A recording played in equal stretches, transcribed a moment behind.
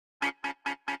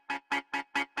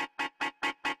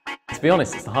to be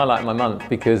honest, it's the highlight of my month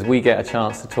because we get a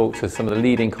chance to talk to some of the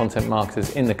leading content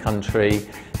marketers in the country,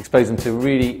 expose them to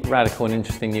really radical and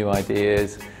interesting new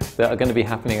ideas that are going to be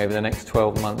happening over the next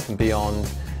 12 months and beyond,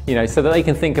 so that they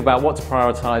can think about what to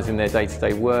prioritise in their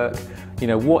day-to-day work,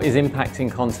 what is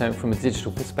impacting content from a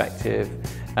digital perspective,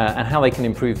 and how they can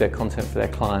improve their content for their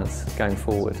clients going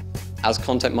forward. As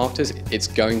content marketers, it's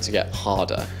going to get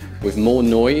harder. With more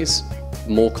noise,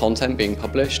 more content being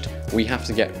published, we have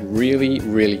to get really,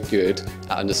 really good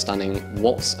at understanding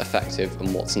what's effective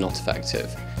and what's not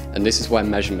effective. And this is where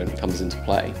measurement comes into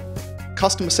play.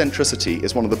 Customer centricity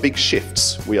is one of the big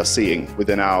shifts we are seeing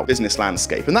within our business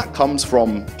landscape, and that comes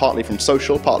partly from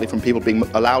social, partly from people being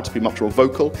allowed to be much more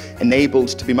vocal, enabled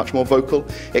to be much more vocal.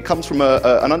 It comes from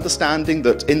an understanding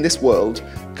that in this world,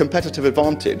 competitive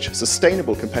advantage,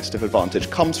 sustainable competitive advantage,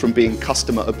 comes from being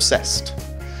customer obsessed.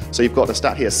 So you've got a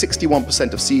stat here,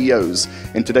 61% of CEOs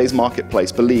in today's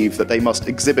marketplace believe that they must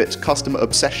exhibit customer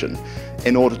obsession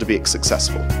in order to be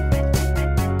successful.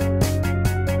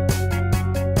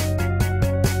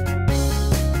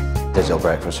 Digital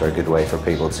breakfasts are a good way for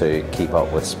people to keep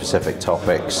up with specific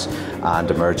topics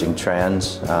and emerging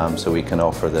trends, so we can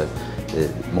offer the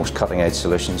most cutting-edge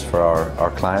solutions for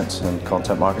our clients in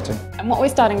content marketing. And what we're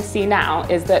starting to see now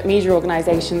is that media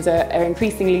organisations are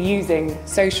increasingly using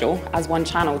social as one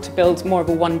channel to build more of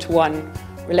a one-to-one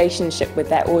relationship with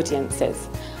their audiences.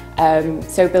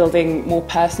 So building more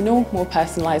personal, more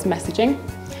personalised messaging,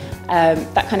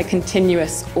 that kind of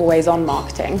continuous, always-on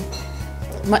marketing,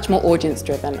 much more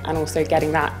audience-driven, and also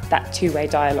getting that two-way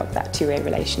dialogue, that two-way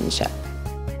relationship.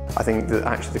 I think that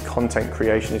actually the content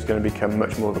creation is going to become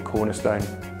much more of a cornerstone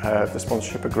of the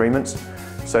sponsorship agreements.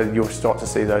 So you'll start to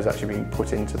see those actually being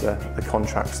put into the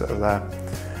contracts that are there.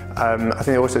 I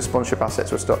think also sponsorship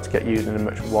assets will start to get used in a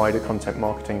much wider content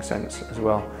marketing sense as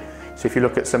well. So if you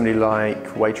look at somebody like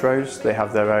Waitrose, they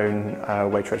have their own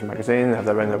Waitrose magazine, they have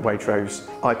their own Waitrose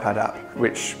iPad app,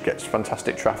 which gets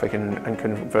fantastic traffic and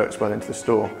converts well into the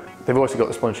store. They've also got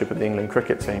the sponsorship of the England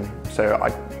cricket team, so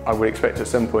I would expect at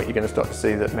some point you're going to start to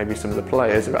see that maybe some of the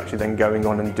players are actually then going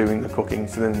on and doing the cooking,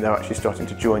 so then they're actually starting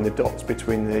to join the dots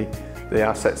between the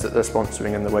assets that they're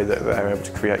sponsoring and the way that they're able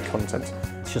to create content.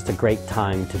 It's just a great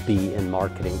time to be in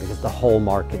marketing because the whole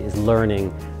market is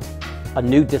learning a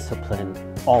new discipline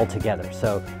altogether.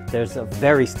 So there's a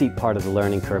very steep part of the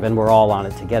learning curve and we're all on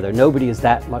it together. Nobody is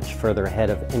that much further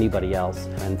ahead of anybody else,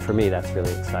 and for me that's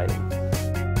really exciting.